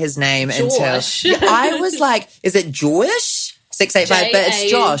say his name until I was like, is it Josh? 685, but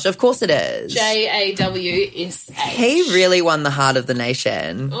it's Josh. Of course it is. JAWSH. He really won the heart of the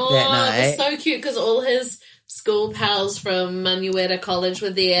nation that night. It was so cute because all his school pals from Manueta College were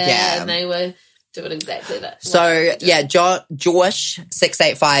there and they were doing exactly that. So, yeah, Josh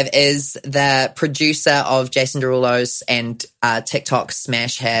 685 is the producer of Jason Derulo's and TikTok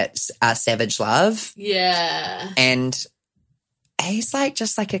smash hits Savage Love. Yeah. And he's like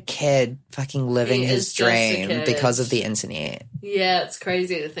just like a kid fucking living his dream because of the internet. Yeah, it's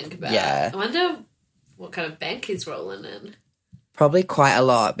crazy to think about. Yeah. I wonder what kind of bank he's rolling in. Probably quite a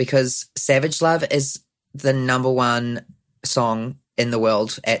lot because Savage Love is the #1 song in the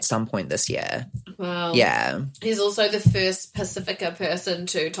world at some point this year. Wow. Yeah. He's also the first Pacifica person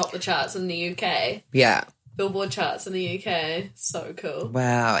to top the charts in the UK. Yeah. Billboard charts in the UK. So cool.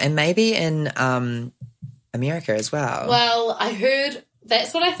 Wow. And maybe in America as well. Well, I heard,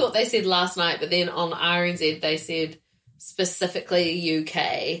 that's what I thought they said last night, but then on RNZ they said specifically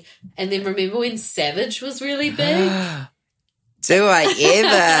UK. And then remember when Savage was really big? Do I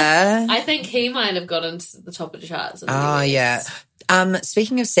ever? I think he might have got into the top of the charts. Oh, yeah.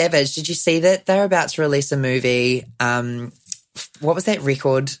 Speaking of Savage, did you see that they're about to release a movie? What was that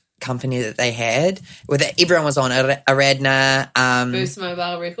record company that they had? Everyone was on Aradna. Boost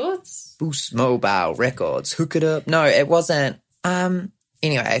Mobile Records? Boost Mobile Records. Hook it up. No, it wasn't.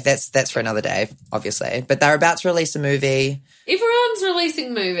 Anyway, that's for another day, obviously. But they're about to release a movie. Everyone's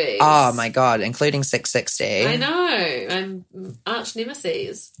releasing movies. Oh, my God, including 660. I know. I'm arch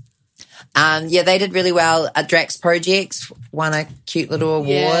nemesis. Yeah, they did really well. Drax Projects won a cute little award.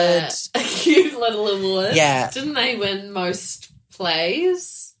 Yeah, a cute little award. Yeah. Didn't they win most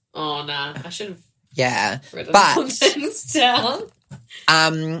plays? Oh, no. I should have written some things down.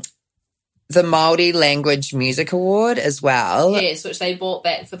 The Māori Language Music Award as well. Yes, which they brought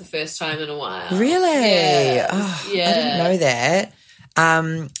back for the first time in a while. Really? Yeah. Oh, I didn't know that.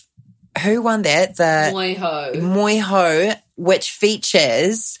 Who won that? The Moiho, which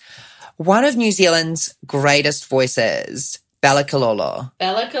features one of New Zealand's greatest voices, Bella Kalolo.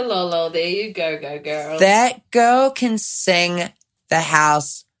 Bella Kalolo, there you go girl. That girl can sing the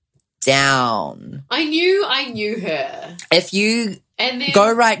house down. I knew her. If you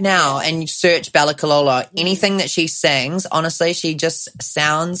go right now and you search Bella Kalolo, anything that she sings, honestly, she just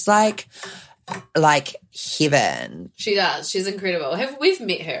sounds like heaven. She does. She's incredible. We've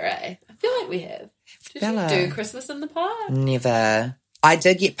met her, eh? I feel like we have. Did you do Christmas in the Park? Never. I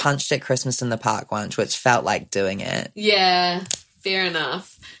did get punched at Christmas in the Park once, which felt like doing it. Yeah, fair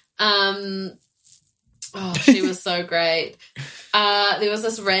enough. She was so great. There was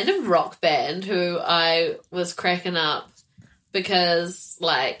this random rock band who I was cracking up because,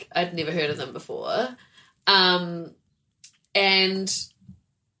 like, I'd never heard of them before. And then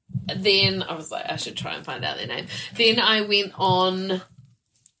I was like, I should try and find out their name. Then I went on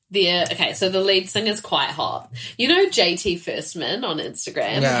so the lead singer's quite hot. You know JT Firstman on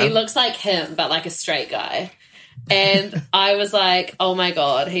Instagram? Yeah. He looks like him, but like a straight guy. And I was like, oh my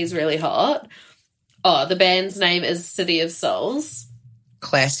God, he's really hot. Oh, the band's name is City of Souls.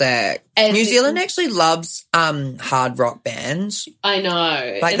 Classic. And New Zealand actually loves hard rock bands. I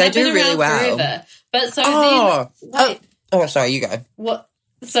know. Like, and they do really well. Forever. But so sorry, you go. What?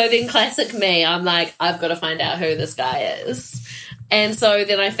 So then classic me, I'm like, I've got to find out who this guy is. And so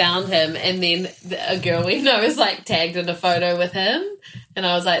then I found him, and then a girl we know is like tagged in a photo with him. And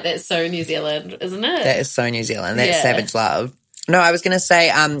I was like, that's so New Zealand, isn't it? That is so New Zealand. That's Savage Love. No, I was going to say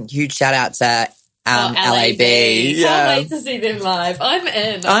huge shout out to LAB. Can't wait to see them live. I'm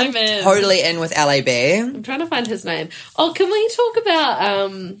in. Totally in with LAB. I'm trying to find his name. Oh, can we talk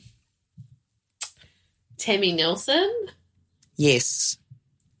about Tammy Nelson? Yes.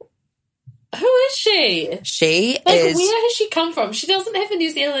 Who is she? She is... Where has she come from? She doesn't have a New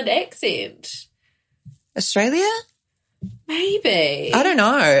Zealand accent. Australia? Maybe. I don't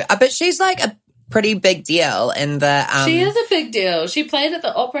know. But she's like a pretty big deal in the... She is a big deal. She played at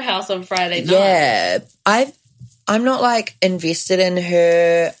the Opera House on Friday night. Yeah. I'm not like invested in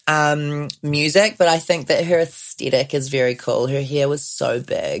her music, but I think that her aesthetic is very cool. Her hair was so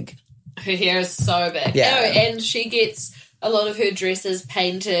big. Her hair is so big. Yeah. Oh, and she gets a lot of her dresses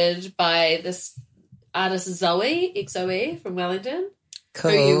painted by this artist Zoe, XOE from Wellington.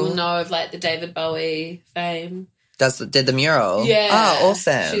 Cool. Who you will know of like the David Bowie fame. did the mural. Yeah. Oh,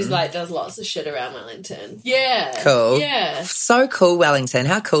 awesome. She's like, does lots of shit around Wellington. Yeah. Cool. Yeah. So cool, Wellington.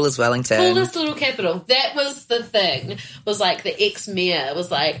 How cool is Wellington? Coolest little capital. That was the thing. Was like the ex-mayor was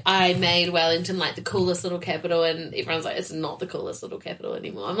like, I made Wellington like the coolest little capital, and everyone's like, it's not the coolest little capital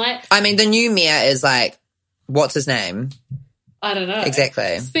anymore. I'm like, I mean, the new mayor is like, what's his name? I don't know.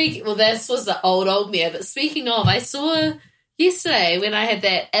 Exactly. Well, this was the old mayor, but speaking of, I saw yesterday when I had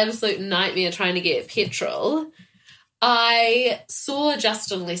that absolute nightmare trying to get petrol, I saw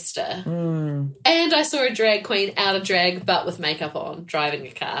Justin Lester. And I saw a drag queen out of drag but with makeup on, driving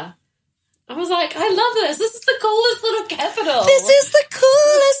a car. I was like, I love this. This is the coolest little capital. This is the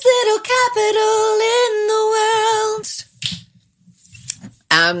coolest little capital in the world.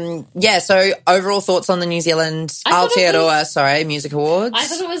 Yeah, so overall thoughts on the New Zealand Aotearoa, Music Awards? I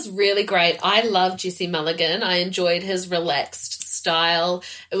thought it was really great. I love Jesse Mulligan. I enjoyed his relaxed style.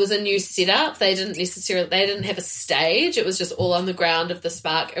 It was a new setup. They didn't have a stage. It was just all on the ground of the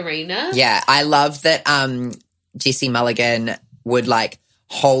Spark Arena. Yeah, I love that Jesse Mulligan would like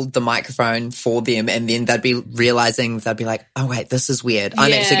hold the microphone for them, and then they'd be like, oh wait, this is weird.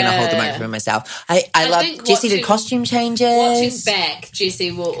 I'm actually going to hold the microphone myself. I love Jesse did costume changes. Watching back,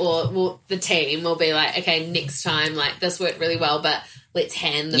 Jesse will the team will be like, okay, next time, like this worked really well, but let's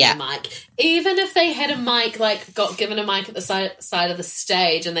hand them a mic. Even if they had a mic, like got given a mic at the side of the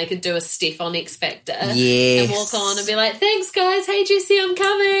stage, and they could do a Steph on X Factor and walk on and be like, thanks guys, hey Jesse, I'm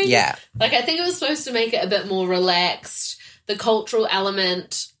coming. Yeah. Like I think it was supposed to make it a bit more relaxed. The cultural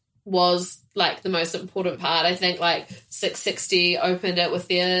element was like the most important part. I think like 660 opened it with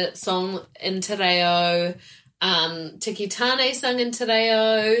their song in Te Reo. Tiki Tane sung in Te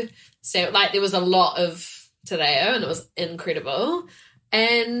Reo. So like there was a lot of Te Reo and it was incredible.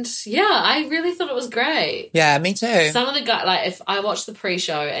 And yeah, I really thought it was great. Yeah, me too. Some of the guys, like if I watched the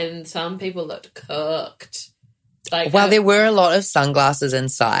pre-show and some people looked cooked. Like, well, there were a lot of sunglasses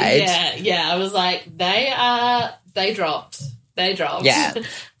inside. Yeah. I was like, they dropped. Yeah.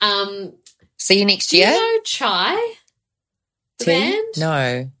 See you next year. Do you know Chai? The band?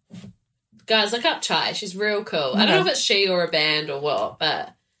 No. Guys, look up Chai. She's real cool. I don't know if it's she or a band or what,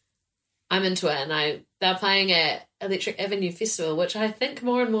 but I'm into it. And they're playing at Electric Avenue Festival, which I think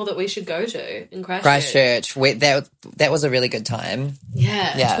more and more that we should go to in Christchurch. That was a really good time.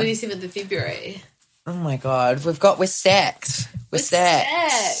 Yeah. 27th of February. Oh my God. We're stacked. We're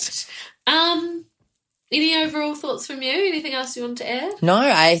stacked. Any overall thoughts from you? Anything else you want to add? No,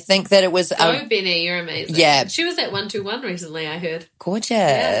 I think that it was... Benny, you're amazing. Yeah. She was at 121 recently, I heard.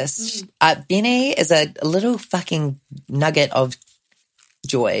 Gorgeous. Yeah. Benny is a little fucking nugget of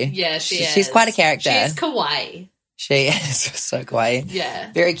joy. Yeah, she is. She's quite a character. She's kawaii. She is so kawaii.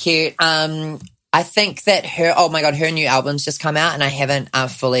 Yeah. Very cute. I think that her new album's just come out, and I haven't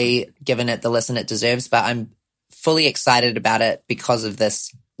fully given it the listen it deserves, but I'm fully excited about it because of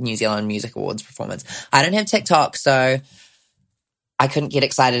this New Zealand Music Awards performance. I don't have TikTok, so I couldn't get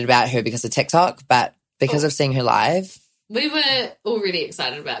excited about her because of TikTok, but because of seeing her live. We were already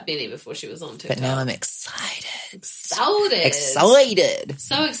excited about Benny before she was on TikTok. But now I'm excited. Excited.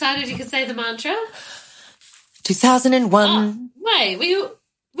 So excited you could say the mantra. 2001. Wait, we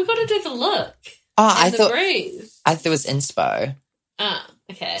got to do the look. Oh, I thought breathe. I thought it was inspo.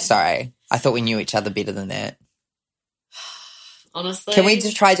 Okay. Sorry. I thought we knew each other better than that. Honestly. Can we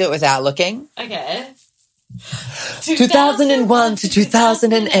just try to do it without looking? Okay. 2001 to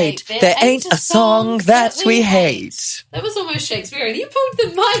 2008. There ain't a song that we hate. That was almost Shakespearean. You pulled the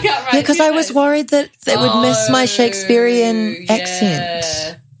mic out right. Yeah, because I was worried that they would miss my Shakespearean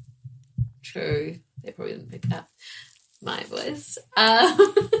accent. True. They probably didn't pick up my voice.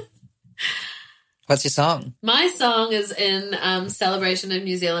 What's your song? My song is in celebration of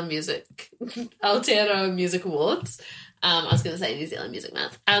New Zealand music, Aotearoa Music Awards. I was going to say New Zealand Music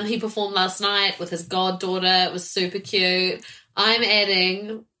Month. He performed last night with his goddaughter. It was super cute. I'm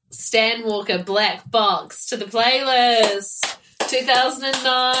adding Stan Walker Black Box to the playlist.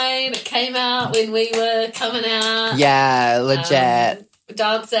 2009. It came out when we were coming out. Yeah, legit.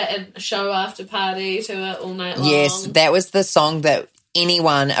 Danced at a show after party to it all night long. Yes, that was the song that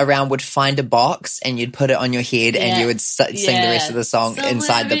anyone around would find a box and you'd put it on your head and you would sing the rest of the song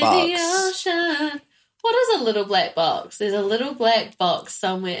inside the box. In the ocean. What is a little black box? There's a little black box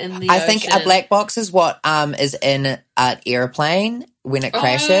somewhere in the ocean. I think a black box is what is in an airplane when it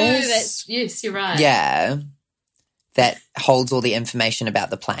crashes. Yes, you're right. Yeah. That holds all the information about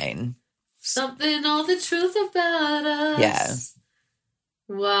the plane. Something, all the truth about us. Yeah.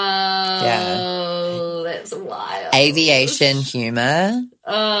 Wow. Yeah. That's wild. Aviation humour.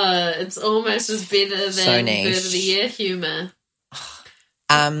 It's almost as better than Bird of the Year humour.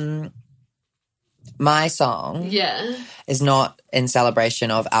 my song is not in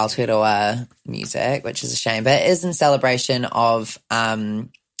celebration of Aotearoa music, which is a shame, but it is in celebration of one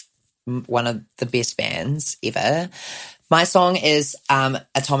of the best bands ever. My song is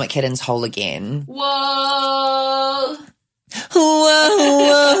Atomic Kitten's Whole Again. Whoa. Whoa,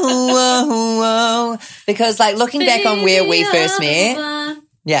 whoa, whoa, whoa. Because, like, looking back on where we first met.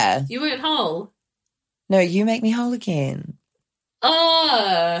 Yeah. You weren't whole. No, you make me whole again.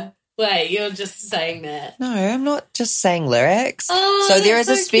 Oh. Wait, you're just saying that. No, I'm not just saying lyrics. Oh, so there is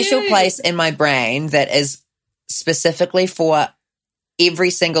a so special cute. place in my brain that is specifically for every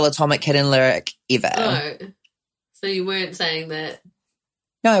single Atomic Kitten lyric ever. Oh. So you weren't saying that?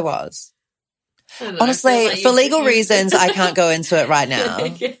 No, I was. I don't know, honestly, like for legal reasons, I can't go into it right now.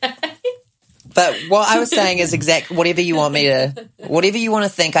 Okay. But what I was saying is exactly whatever you want to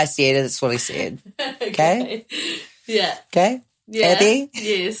think I said, that's what I said. Okay? Yeah. Okay? Yeah. Abby?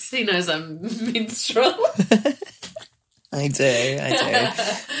 Yes, he knows I'm minstrel. I do.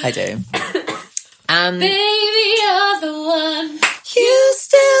 Baby, you're the one. You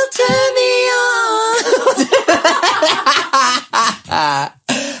still turn me on.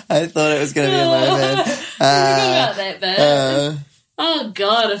 I thought it was going to be a moment. I forgot about that bit. Oh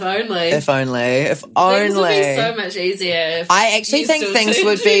God! If only. If only. Things would be so much easier. If I actually think things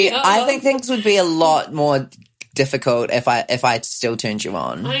would be. I think things would be a lot more difficult if I still turned you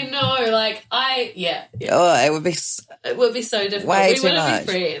on. I know. Like yeah. Oh, it would be. It would be so difficult. Way we too wouldn't much.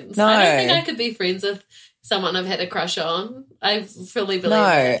 be friends. No. I don't think I could be friends with someone I've had a crush on. I fully believe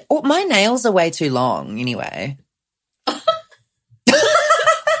it. Well, my nails are way too long anyway.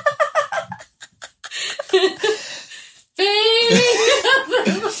 Baby.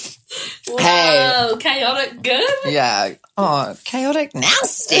 Wow, Hey. chaotic good? Yeah. Oh, chaotic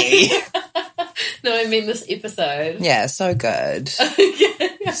nasty. No, I mean this episode. Yeah, so good. So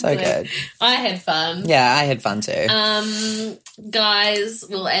good. I had fun. Yeah, I had fun too. Guys,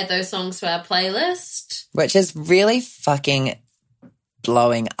 we'll add those songs to our playlist. Which is really fucking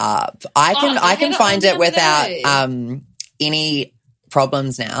blowing up. I can had it find on it the without other day. any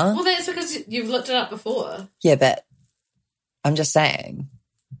problems now. Well, that's because you've looked it up before. Yeah, but I'm just saying.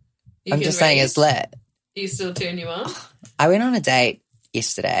 You I'm can just saying read. it's lit. You still turn you on? I went on a date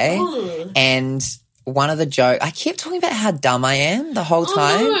yesterday and one of the jokes, I kept talking about how dumb I am the whole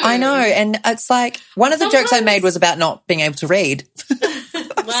time. No. I know. And it's like, one of the jokes I made was about not being able to read.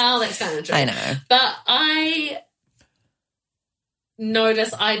 Well, that's kind of true. I know. But I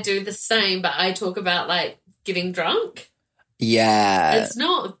notice I do the same, but I talk about like getting drunk. Yeah. It's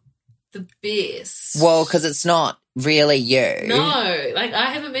not the best. Well, because it's not really you. No, like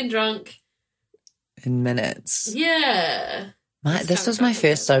I haven't been drunk in minutes. Yeah. This was my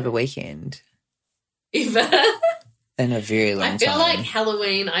first sober weekend. Ever? In a very long time. I feel like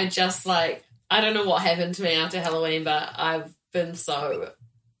Halloween, I just like, I don't know what happened to me after Halloween, but I've been so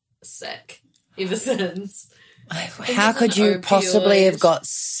sick ever since. How could you possibly have got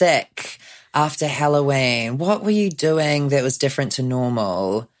sick after Halloween? What were you doing that was different to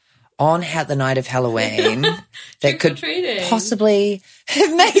normal on the night of Halloween that could possibly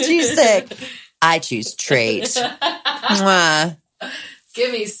have made you sick? I choose treat. Mwah.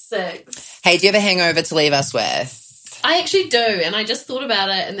 Give me 6. Hey, do you have a hangover to leave us with? I actually do, and I just thought about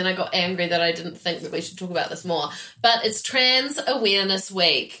it, and then I got angry that I didn't think that we should talk about this more. But it's Trans Awareness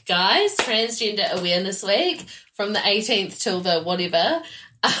Week, guys. Transgender Awareness Week from the 18th till the whatever,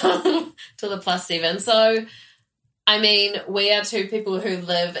 till the +7. So, I mean, we are 2 people who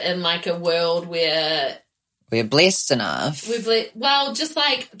live in like a world where we're blessed enough. Well, just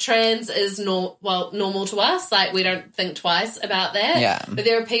like trans is normal to us. Like we don't think twice about that. Yeah. But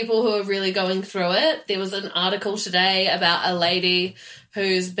there are people who are really going through it. There was an article today about a lady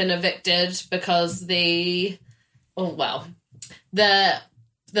who's been evicted because the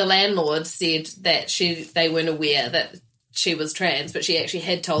landlord said that they weren't aware that she was trans, but she actually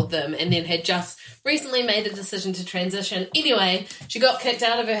had told them and then had just recently made a decision to transition. Anyway, she got kicked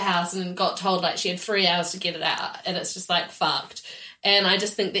out of her house and got told like she had 3 hours to get it out, and it's just like fucked. And I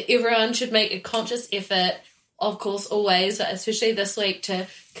just think that everyone should make a conscious effort, of course always, but especially this week, to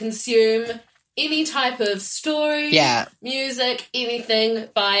consume any type of story, music, anything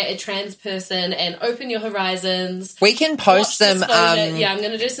by a trans person, and open your horizons. We can post them. I'm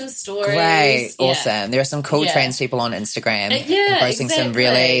going to do some stories. Great, awesome. There are some cool trans people on Instagram posting some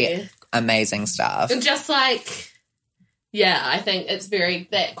really amazing stuff. And just like, I think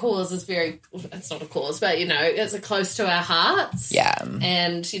that cause is it's not a cause, but, it's close to our hearts. Yeah.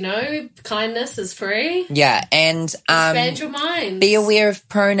 And, kindness is free. Yeah, and expand your mind. be aware of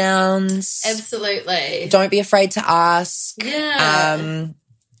pronouns. Absolutely. Don't be afraid to ask. Yeah.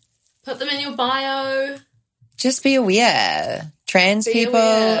 Put them in your bio. Just be aware. Trans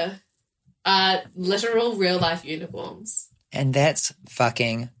people are literal real-life unicorns. And that's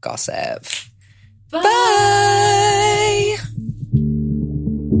fucking gossip. Bye. Bye.